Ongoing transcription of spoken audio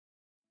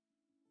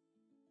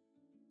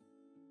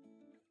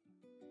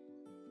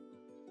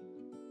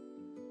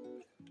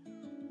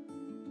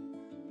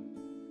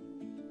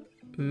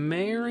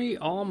Merry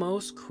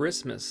almost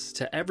Christmas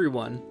to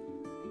everyone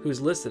who's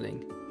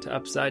listening to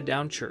Upside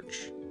Down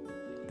Church.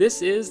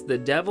 This is the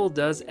Devil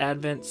Does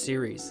Advent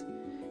series.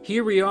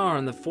 Here we are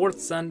on the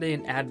fourth Sunday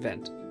in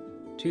Advent,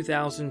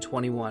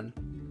 2021.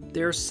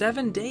 There are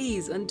 7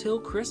 days until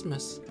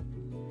Christmas.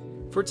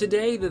 For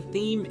today, the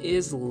theme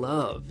is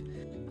love.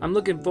 I'm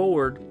looking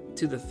forward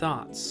to the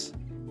thoughts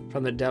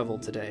from the devil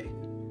today.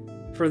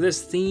 For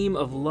this theme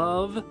of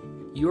love,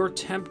 your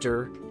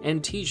tempter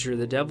and teacher,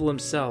 the devil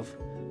himself,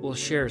 will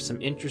share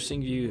some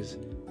interesting views.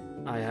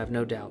 I have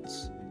no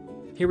doubts.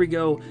 Here we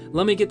go.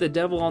 Let me get the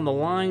devil on the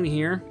line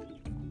here.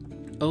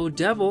 Oh,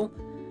 devil,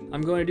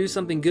 I'm going to do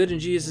something good in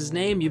Jesus'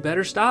 name. You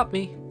better stop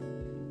me.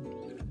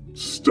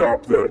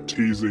 Stop that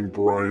teasing,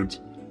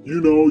 Bryant.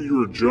 You know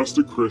you're just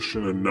a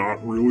Christian and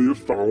not really a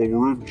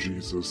follower of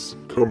Jesus.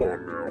 Come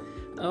on now.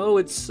 Oh,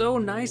 it's so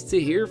nice to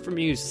hear from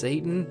you,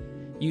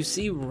 Satan. You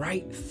see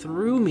right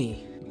through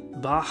me.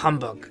 Bah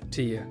humbug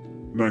to you.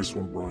 Nice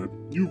one, Bryant.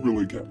 You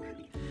really get me.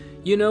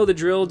 You know the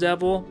drill,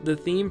 devil. The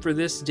theme for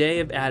this day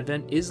of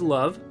Advent is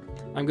love.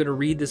 I'm going to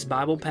read this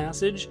Bible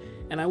passage,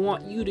 and I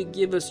want you to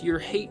give us your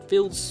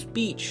hate-filled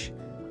speech.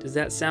 Does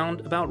that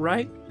sound about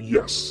right?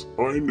 Yes,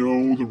 I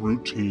know the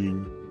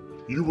routine.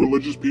 You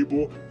religious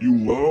people, you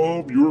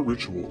love your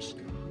rituals.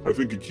 I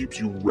think it keeps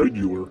you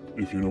regular,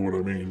 if you know what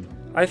I mean.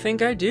 I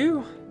think I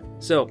do.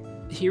 So,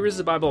 here is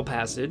the Bible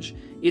passage.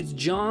 It's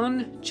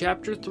John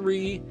chapter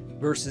 3,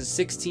 verses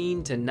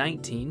 16 to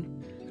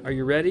 19. Are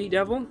you ready,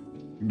 devil?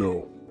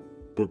 No,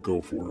 but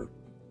go for it.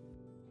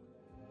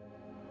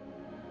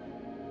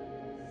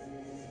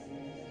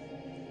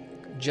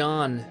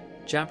 John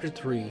chapter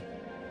 3,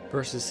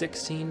 verses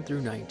 16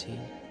 through 19.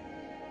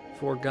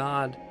 For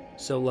God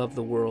so loved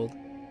the world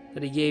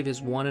that he gave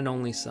his one and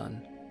only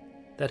Son,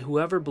 that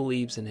whoever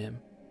believes in him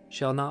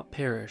shall not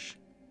perish,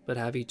 but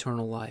have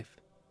eternal life.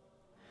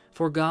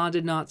 For God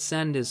did not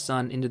send his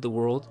Son into the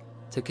world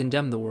to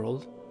condemn the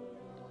world,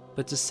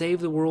 but to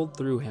save the world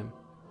through him.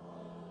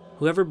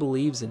 Whoever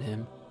believes in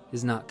him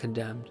is not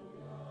condemned,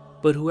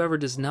 but whoever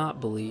does not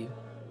believe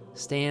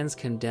stands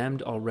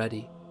condemned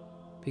already,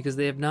 because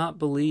they have not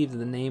believed in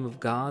the name of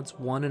God's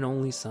one and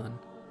only Son.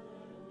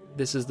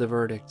 This is the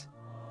verdict.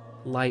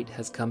 Light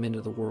has come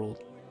into the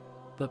world,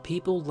 but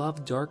people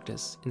loved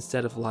darkness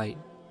instead of light,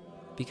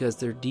 because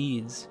their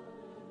deeds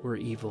were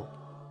evil.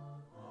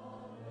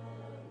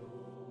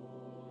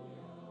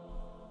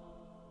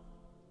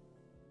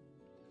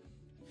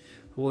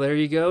 Well, there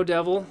you go,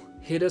 devil.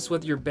 Hit us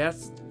with your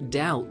best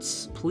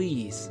doubts,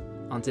 please,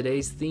 on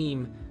today's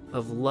theme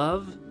of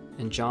love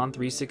in John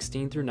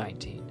 3:16 through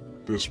 19.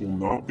 This will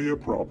not be a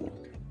problem.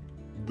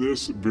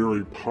 This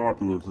very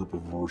popular group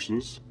of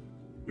verses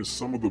is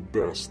some of the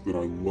best that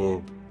I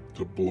love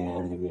to blow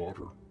out of the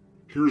water.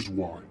 Here's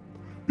why.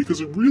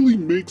 Because it really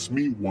makes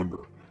me wonder,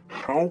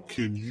 how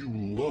can you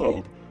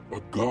love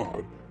a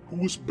God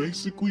who is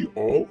basically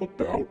all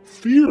about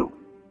fear?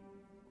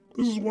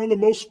 This is one of the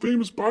most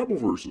famous Bible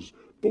verses,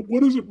 but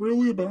what is it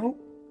really about?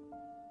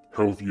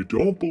 How if you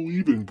don't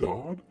believe in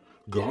God,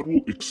 God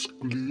will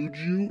exclude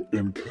you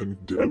and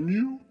condemn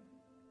you?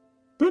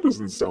 That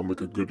doesn't sound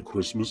like a good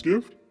Christmas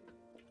gift.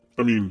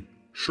 I mean,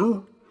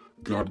 sure,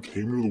 God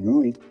came into the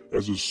world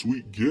as a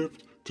sweet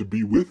gift to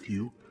be with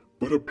you,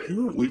 but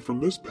apparently from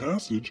this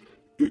passage,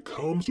 it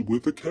comes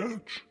with a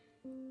catch.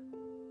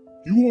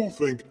 You all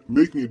think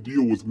making a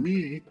deal with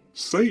me,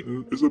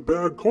 Satan, is a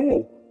bad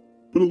call,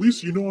 but at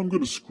least you know I'm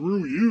going to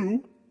screw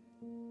you.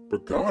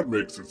 But God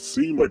makes it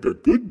seem like a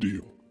good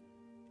deal.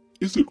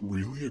 Is it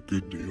really a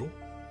good deal?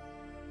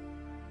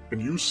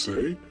 And you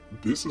say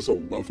this is a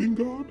loving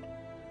God?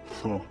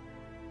 Huh.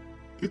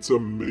 It's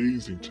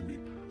amazing to me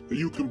that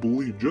you can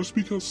believe just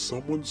because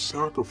someone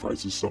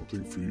sacrifices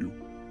something for you,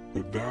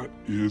 that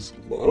is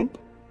love?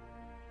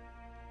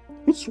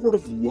 What sort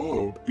of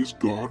love is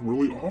God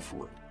really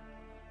offering?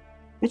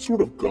 What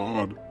sort of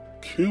God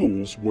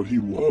kills what he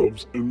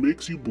loves and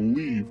makes you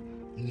believe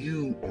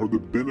you are the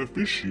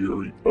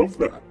beneficiary of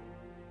that?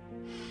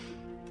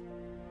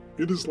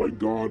 It is like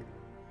God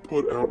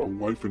put out a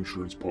life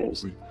insurance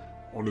policy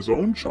on his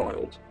own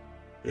child,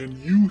 and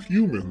you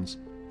humans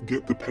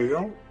get the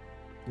payout?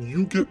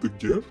 You get the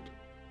gift?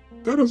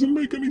 That doesn't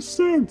make any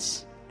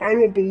sense. I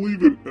don't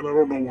believe it, and I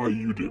don't know why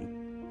you do.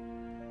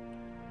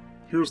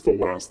 Here's the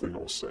last thing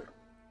I'll say.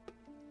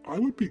 I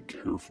would be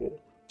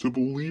careful to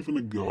believe in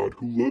a God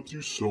who loves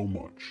you so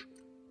much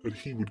that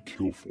he would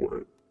kill for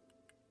it.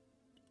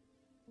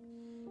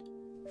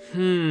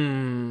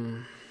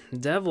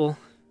 Devil,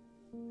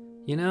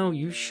 you know,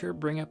 you sure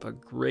bring up a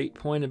great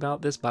point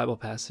about this Bible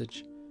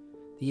passage.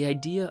 The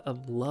idea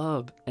of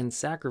love and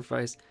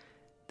sacrifice,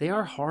 they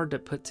are hard to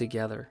put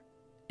together.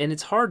 And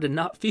it's hard to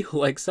not feel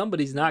like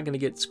somebody's not going to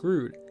get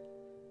screwed.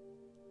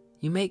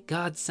 You make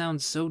God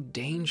sound so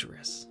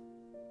dangerous.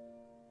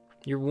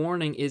 Your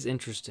warning is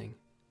interesting.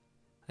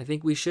 I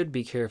think we should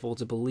be careful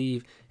to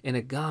believe in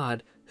a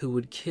God who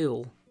would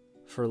kill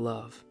for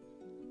love.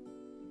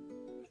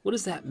 What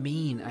does that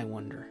mean, I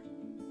wonder?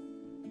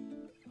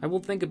 I will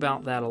think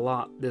about that a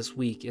lot this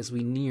week as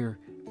we near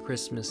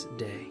Christmas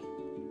Day.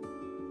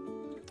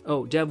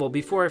 Oh, Devil,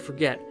 before I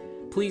forget,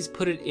 please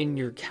put it in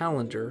your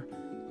calendar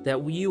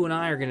that you and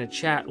I are going to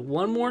chat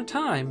one more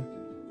time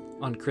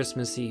on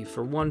Christmas Eve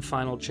for one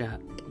final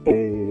chat.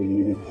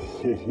 Oh,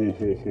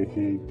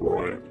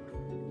 Brian,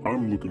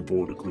 I'm looking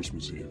forward to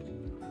Christmas Eve.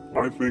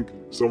 I think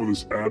some of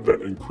this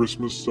Advent and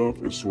Christmas stuff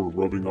is sort of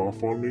rubbing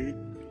off on me.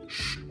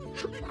 Shh,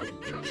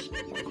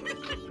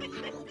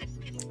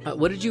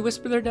 What did you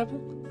whisper there, Devil?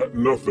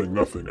 Nothing.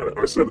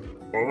 I said,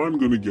 I'm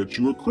going to get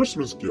you a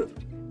Christmas gift.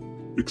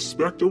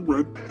 Expect a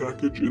red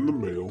package in the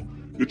mail.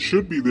 It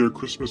should be there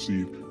Christmas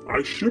Eve.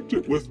 I shipped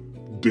it with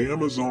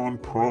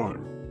Damazon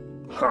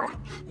Prime. Ha!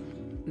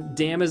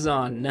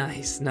 Damazon,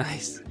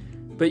 nice.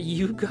 But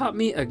you got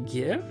me a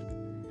gift?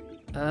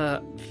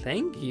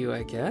 Thank you,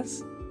 I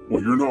guess.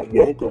 Well, you're not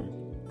welcome.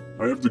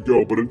 I have to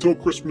go, but until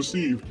Christmas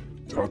Eve,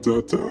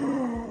 ta-ta-ta.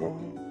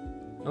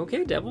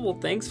 Okay, Devil, well,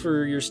 thanks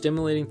for your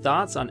stimulating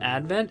thoughts on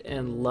Advent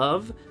and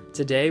love.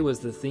 Today was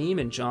the theme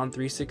in John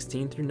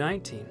 3:16 through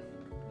 19.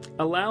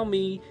 Allow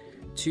me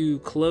to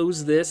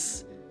close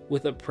this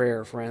with a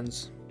prayer,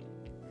 friends.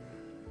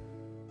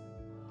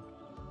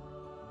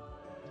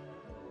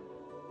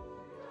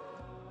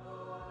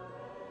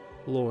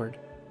 Lord,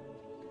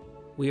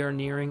 we are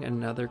nearing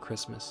another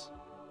Christmas.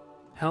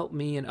 Help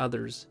me and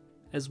others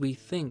as we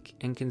think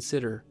and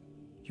consider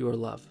your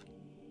love.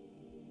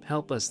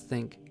 Help us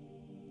think,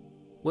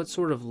 what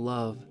sort of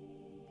love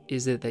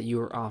is it that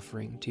you are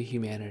offering to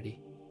humanity?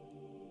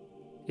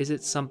 Is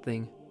it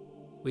something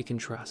we can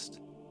trust?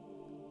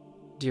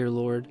 Dear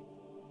Lord,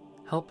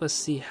 help us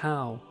see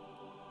how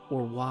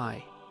or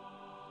why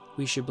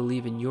we should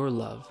believe in your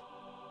love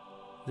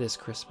this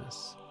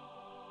Christmas.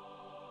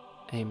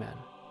 Amen.